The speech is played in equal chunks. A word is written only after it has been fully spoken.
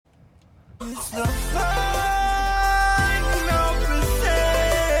It's the final percent.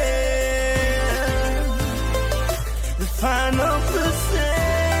 The final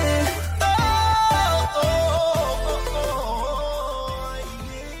percent.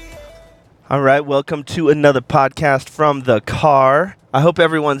 All right, welcome to another podcast from the car. I hope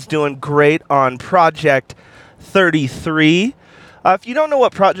everyone's doing great on Project 33. If you don't know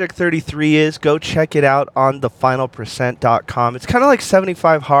what Project 33 is, go check it out on thefinalpercent.com. It's kind of like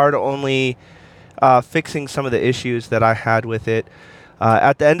 75 Hard, only fixing some of the issues that I had with it.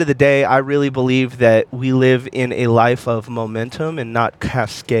 At the end of the day, I really believe that we live in a life of momentum and not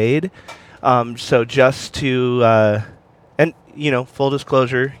cascade. So just to, and, you know, full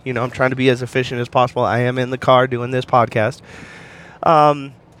disclosure, you know, I'm trying to be as efficient as possible. I am in the car doing this podcast.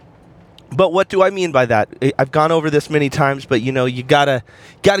 But what do I mean by that? I've gone over this many times, but you know, you gotta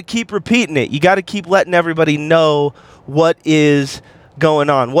keep repeating it. You gotta keep letting everybody know what is going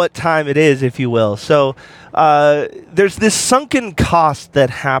on, what time it is, if you will. So there's this sunken cost that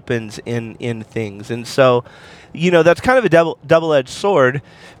happens in things, and so you know that's kind of a double-edged sword,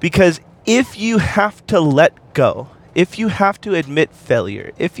 because if you have to let go, if you have to admit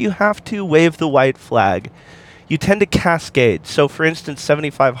failure, if you have to wave the white flag, you tend to cascade. So for instance,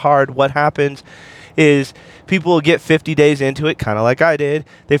 75 Hard, what happens is people will get 50 days into it, kind of like I did.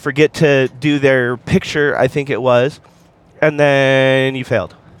 They forget to do their picture, I think it was, and then you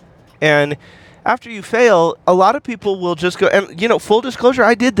failed. And after you fail, a lot of people will just go, and you know, full disclosure,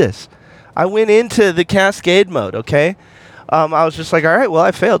 I did this. I went into the cascade mode, okay? I was just like, all right, well,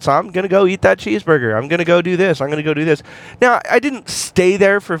 I failed, so I'm going to go eat that cheeseburger. I'm going to go do this. I'm going to go do this. Now, I didn't stay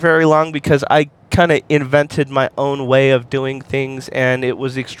there for very long because I kind of invented my own way of doing things, and it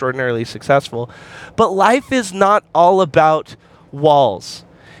was extraordinarily successful. But life is not all about walls.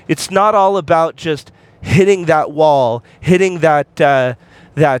 It's not all about just hitting that wall, hitting that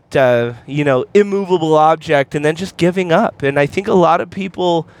you know, immovable object, and then just giving up. And I think a lot of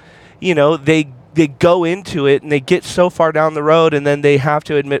people, you know, they go into it and they get so far down the road, and then they have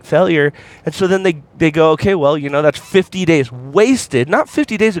to admit failure. And so then they go, okay, well, you know, that's 50 days wasted. Not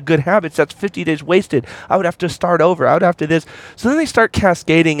 50 days of good habits. That's 50 days wasted. I would have to start over. I would have to this. So then they start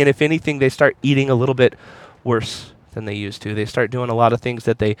cascading, and if anything, they start eating a little bit worse than they used to. They start doing a lot of things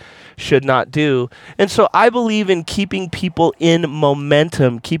that they should not do. And so I believe in keeping people in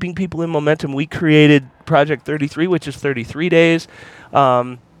momentum. Keeping people in momentum. We created Project 33, which is 33 days.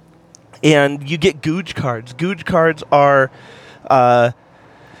 And you get Googe cards. Googe cards are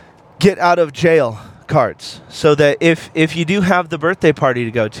get out of jail cards. So that if you do have the birthday party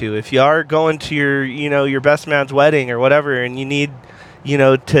to go to, if you are going to your best man's wedding or whatever, and you need,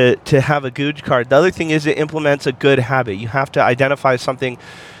 to have a Googe card. The other thing is it implements a good habit. You have to identify something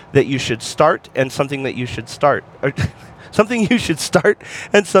that you should start and something that you should start. Or something you should start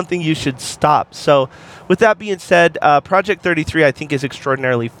and something you should stop. So with that being said, Project 33 I think is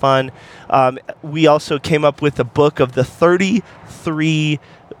extraordinarily fun. We also came up with a book of the 33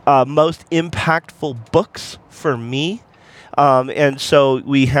 most impactful books for me. And so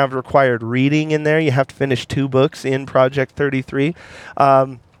we have required reading in there. You have to finish 2 books in Project 33.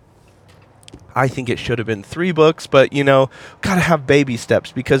 I think it should have been 3 books, but, got to have baby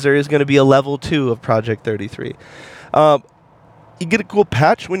steps because there is going to be a level 2 of Project 33. You get a cool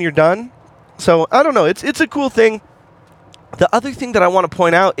patch when you're done. So, I don't know. It's a cool thing. The other thing that I want to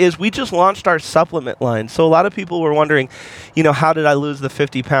point out is we just launched our supplement line. So a lot of people were wondering, how did I lose the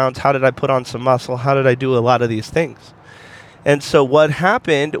 50 pounds? How did I put on some muscle? How did I do a lot of these things? And so what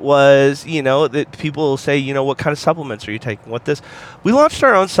happened was, that people will say, what kind of supplements are you taking? We launched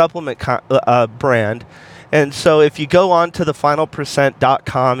our own supplement brand. And so if you go on to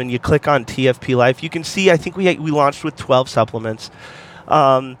thefinalpercent.com and you click on TFP Life, you can see, I think we launched with 12 supplements.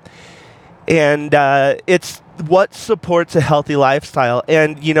 It's what supports a healthy lifestyle.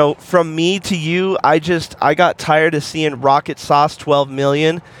 And, from me to you, I got tired of seeing Rocket Sauce 12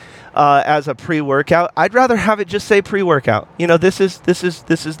 million as a pre-workout. I'd rather have it just say pre-workout. This is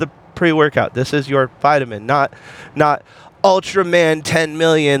the pre-workout. This is your vitamin, not Ultraman 10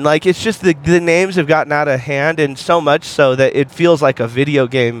 million. Like, it's just the names have gotten out of hand, and so much so that it feels like a video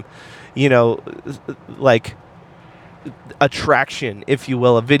game, like attraction, if you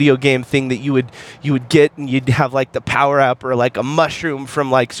will, a video game thing that you would get, and you'd have like the power up or like a mushroom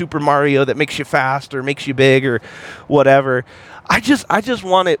from like Super Mario that makes you fast or makes you big or whatever. I just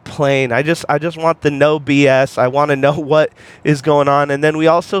want it plain. I just want the no BS. I want to know what is going on. And then we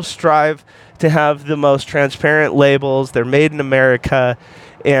also strive to have the most transparent labels. They're made in America,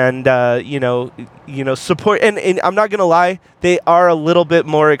 and support. And I'm not gonna lie, they are a little bit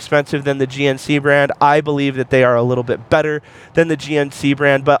more expensive than the GNC brand. I believe that they are a little bit better than the GNC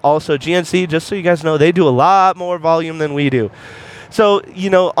brand, but also GNC, just so you guys know, they do a lot more volume than we do. So,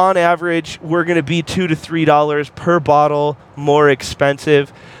 on average, we're going to be $2 to $3 per bottle more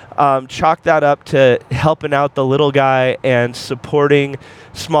expensive. Chalk that up to helping out the little guy and supporting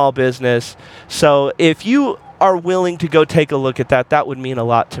small business. So if you are willing to go take a look at that, that would mean a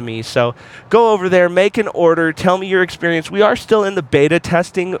lot to me. So go over there, make an order, tell me your experience. We are still in the beta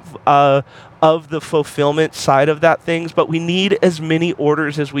testing of the fulfillment side of that things, but we need as many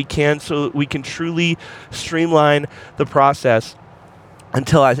orders as we can so we can truly streamline the process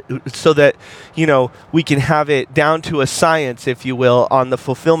so that we can have it down to a science, if you will, on the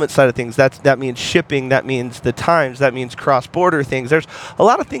fulfillment side of things. That means shipping, that means the times, that means cross-border things. There's a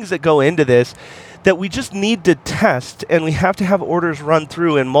lot of things that go into this that we just need to test, and we have to have orders run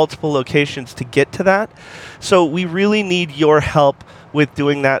through in multiple locations to get to that. So we really need your help with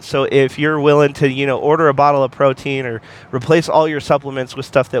doing that. So if you're willing to, order a bottle of protein or replace all your supplements with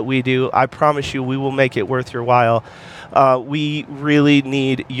stuff that we do, I promise you we will make it worth your while. We really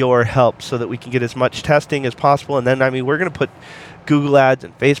need your help so that we can get as much testing as possible. And then, we're going to put Google ads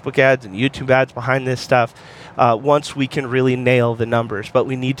and Facebook ads and YouTube ads behind this stuff once we can really nail the numbers. But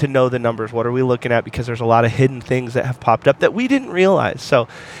we need to know the numbers. What are we looking at? Because there's a lot of hidden things that have popped up that we didn't realize. So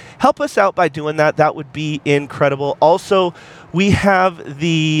help us out by doing that. That would be incredible. Also, we have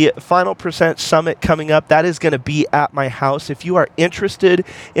the Final Percent Summit coming up. That is going to be at my house. If you are interested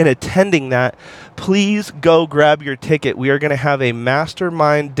in attending that, please go grab your ticket. We are going to have a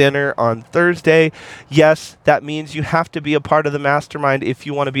mastermind dinner on Thursday. Yes, that means you have to be a part of the mastermind if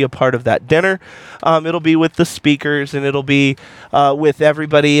you want to be a part of that dinner. It'll be with the speakers, and it'll be with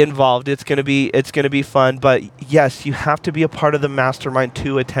everybody involved. It's going to be fun. But yes, you have to be a part of the mastermind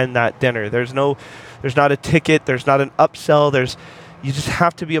to attend that dinner. There's not a ticket. There's not an upsell. You just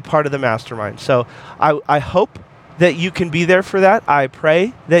have to be a part of the mastermind. So I hope that you can be there for that. I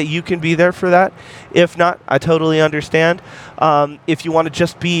pray that you can be there for that. If not, I totally understand. If you want to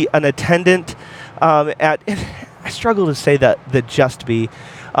just be an attendant I struggle to say that just be.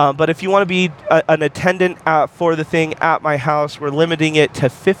 But if you want to be an attendant for the thing at my house, we're limiting it to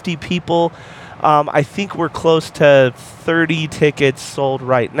 50 people. I think we're close to 30 tickets sold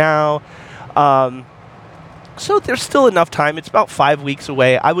right now. So there's still enough time. It's about 5 weeks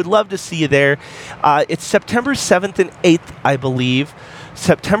away. I would love to see you there. It's September 7th and 8th, I believe.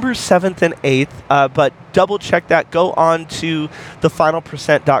 September 7th and 8th, but double check that. Go on to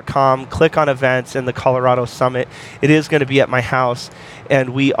thefinalpercent.com, click on events and the Colorado Summit. It is going to be at my house,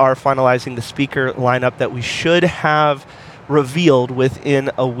 and we are finalizing the speaker lineup that we should have revealed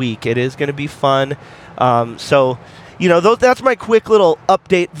within a week. It is going to be fun. That's my quick little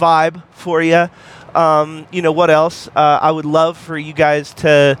update vibe for you. What else? I would love for you guys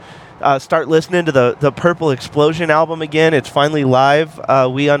to start listening to the Purple Explosion album again. It's finally live.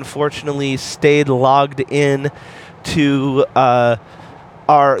 We unfortunately stayed logged in to the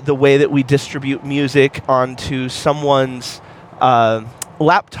way that we distribute music onto someone's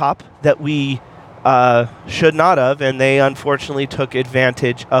laptop that we should not have, and they unfortunately took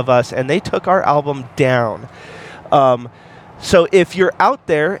advantage of us, and they took our album down. So if you're out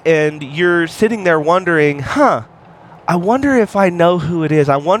there and you're sitting there wondering, I wonder if I know who it is.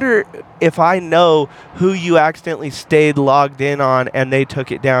 I wonder if I know who you accidentally stayed logged in on and they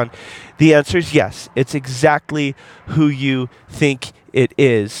took it down. The answer is yes. It's exactly who you think it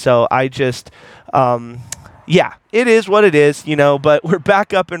is. So I just, it is what it is, but we're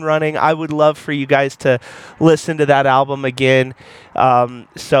back up and running. I would love for you guys to listen to that album again.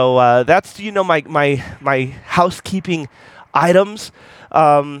 That's, my housekeeping items.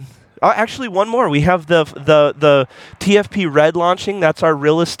 Actually, one more. We have the TFP Red launching. That's our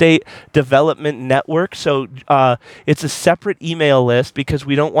real estate development network. So it's a separate email list because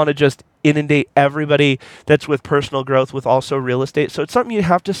we don't want to just inundate everybody that's with personal growth with also real estate. So it's something you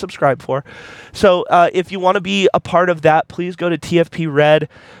have to subscribe for. So if you want to be a part of that, please go to TFP Red.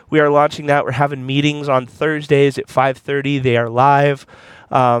 We are launching that. We're having meetings on Thursdays at 5:30. They are live.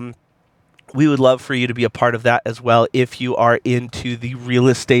 We would love for you to be a part of that as well if you are into the real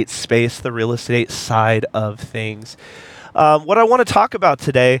estate space, the real estate side of things. What I want to talk about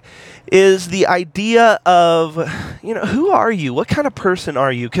today is the idea of, who are you? What kind of person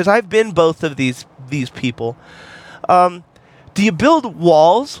are you? Because I've been both of these people. Do you build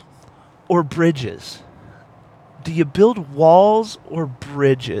walls or bridges? Do you build walls or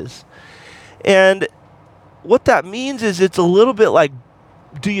bridges? And what that means is it's a little bit like,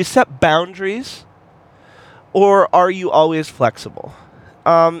 do you set boundaries or are you always flexible?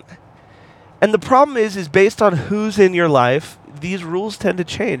 And the problem is based on who's in your life, these rules tend to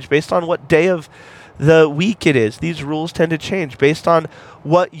change. Based on what day of the week it is, these rules tend to change. Based on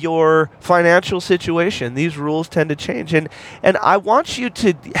what your financial situation, these rules tend to change. And I want you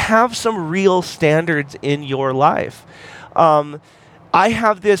to have some real standards in your life. I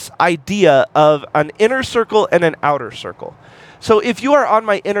have this idea of an inner circle and an outer circle. So if you are on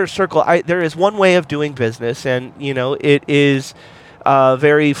my inner circle, there is one way of doing business, and it is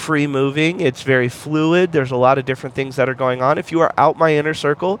very free moving. It's very fluid. There's a lot of different things that are going on. If you are out my inner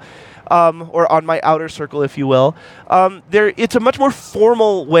circle, or on my outer circle, if you will, it's a much more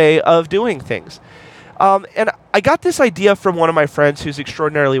formal way of doing things. And I got this idea from one of my friends who's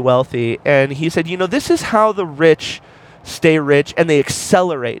extraordinarily wealthy, and he said, this is how the rich stay rich and they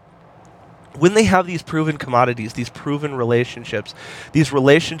accelerate. When they have these proven commodities, these proven relationships,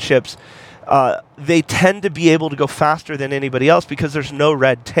 they tend to be able to go faster than anybody else because there's no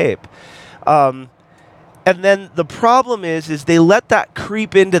red tape. And then the problem is they let that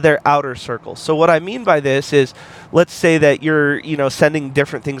creep into their outer circle. So what I mean by this is, let's say that you're, sending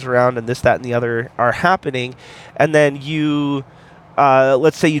different things around and this, that, and the other are happening, and then you,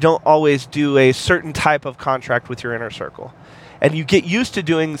 let's say you don't always do a certain type of contract with your inner circle. And you get used to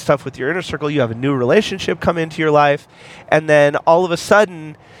doing stuff with your inner circle, you have a new relationship come into your life, and then all of a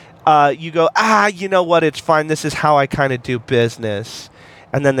sudden, you go, you know what, it's fine, this is how I kind of do business.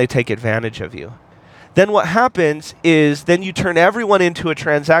 And then they take advantage of you. Then what happens is then you turn everyone into a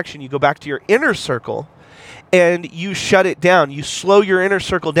transaction. You go back to your inner circle and you shut it down. You slow your inner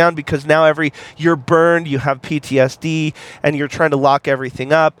circle down because now you're burned, you have PTSD, and you're trying to lock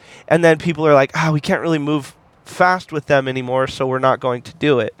everything up. And then people are like, we can't really move fast with them anymore, so we're not going to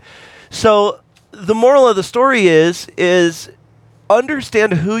do it. So the moral of the story is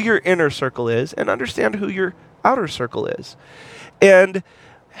understand who your inner circle is and understand who your outer circle is. And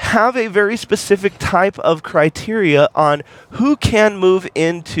have a very specific type of criteria on who can move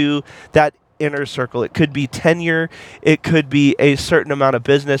into that inner circle. It could be tenure. It could be a certain amount of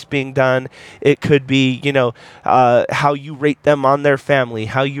business being done. It could be, how you rate them on their family,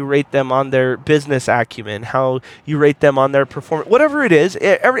 how you rate them on their business acumen, how you rate them on their performance, whatever it is.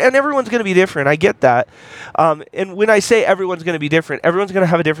 And everyone's going to be different. I get that. And when I say everyone's going to be different, everyone's going to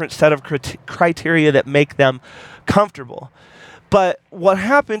have a different set of criteria that make them comfortable. But what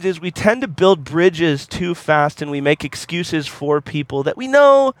happens is we tend to build bridges too fast and we make excuses for people that we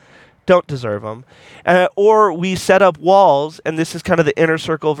know don't deserve them. Or we set up walls, and this is kind of the inner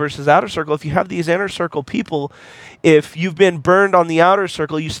circle versus outer circle. If you have these inner circle people, if you've been burned on the outer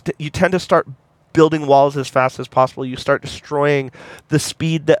circle, you tend to start building walls as fast as possible. You start destroying the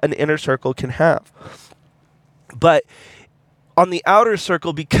speed that an inner circle can have. But on the outer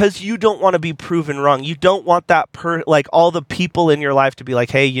circle, because you don't want to be proven wrong, you don't want that all the people in your life to be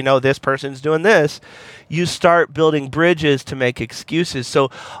like, hey, this person's doing this. You start building bridges to make excuses. So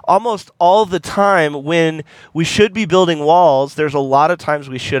almost all the time when we should be building walls, there's a lot of times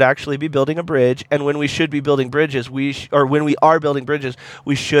we should actually be building a bridge. And when we should be building bridges, when we are building bridges,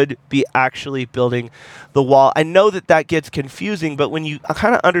 we should be actually building the wall. I know that gets confusing, but when you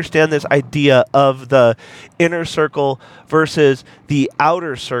kind of understand this idea of the inner circle versus the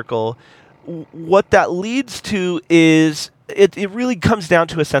outer circle, what that leads to is it really comes down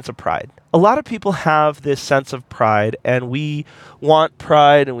to a sense of pride. A lot of people have this sense of pride, and we want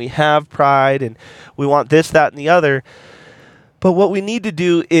pride, and we have pride, and we want this, that, and the other. But what we need to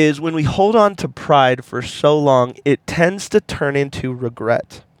do is when we hold on to pride for so long, it tends to turn into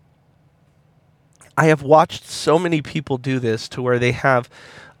regret. I have watched so many people do this to where they have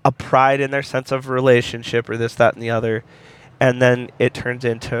a pride in their sense of relationship or this, that, and the other, and then it turns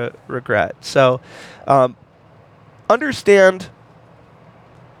into regret. So understand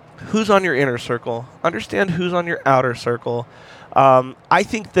who's on your inner circle. Understand who's on your outer circle. I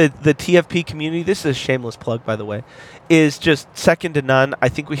think that the TFP community, this is a shameless plug, by the way, is just second to none. I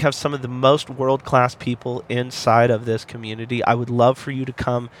think we have some of the most world-class people inside of this community. I would love for you to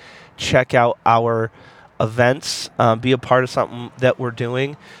come check out our events, be a part of something that we're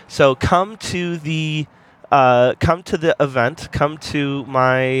doing. So come to the event, come to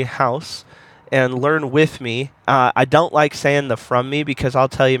my house, and learn with me. I don't like saying the from me because I'll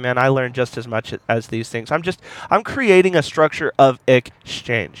tell you, man, I learn just as much as these things. I'm creating a structure of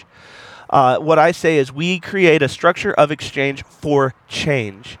exchange. What I say is we create a structure of exchange for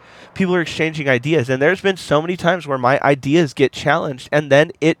change. People are exchanging ideas, and there's been so many times where my ideas get challenged, and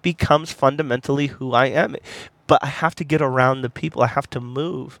then it becomes fundamentally who I am. but I have to get around the people. I have to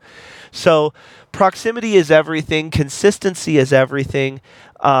move. So proximity is everything. Consistency is everything.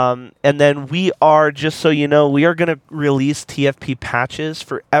 And then we are, just so you know, we are going to release TFP patches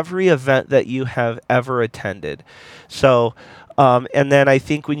for every event that you have ever attended. So, and then I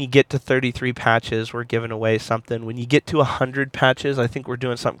think when you get to 33 patches, we're giving away something. When you get to 100 patches, I think we're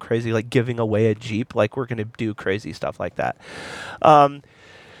doing something crazy, like giving away a Jeep. Like, we're going to do crazy stuff like that.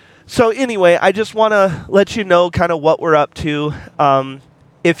 So anyway, I just want to let you know kind of what we're up to.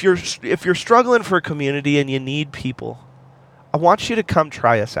 If you're struggling for a community and you need people, I want you to come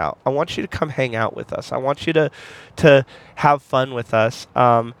try us out. I want you to come hang out with us. I want you to have fun with us.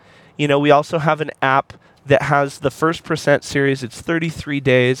 We also have an app that has the First Percent series. It's 33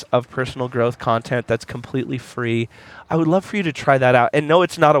 days of personal growth content that's completely free. I would love for you to try that out. And no,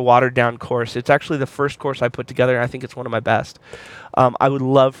 it's not a watered down course. It's actually the first course I put together, and I think it's one of my best. I would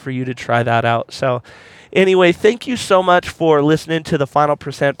love for you to try that out. So anyway, thank you so much for listening to the Final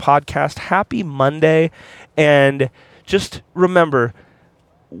Percent podcast. Happy Monday. And just remember,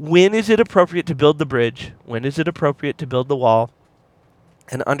 when is it appropriate to build the bridge? When is it appropriate to build the wall?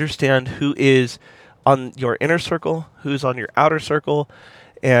 And understand who is on your inner circle, who's on your outer circle,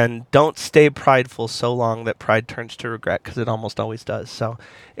 and don't stay prideful so long that pride turns to regret, because it almost always does. So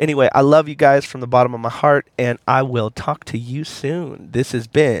anyway, I love you guys from the bottom of my heart, and I will talk to you soon. This has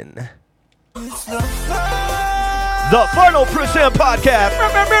been the Final Percent Podcast.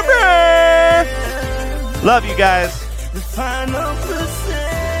 Love you guys. The Final Percent.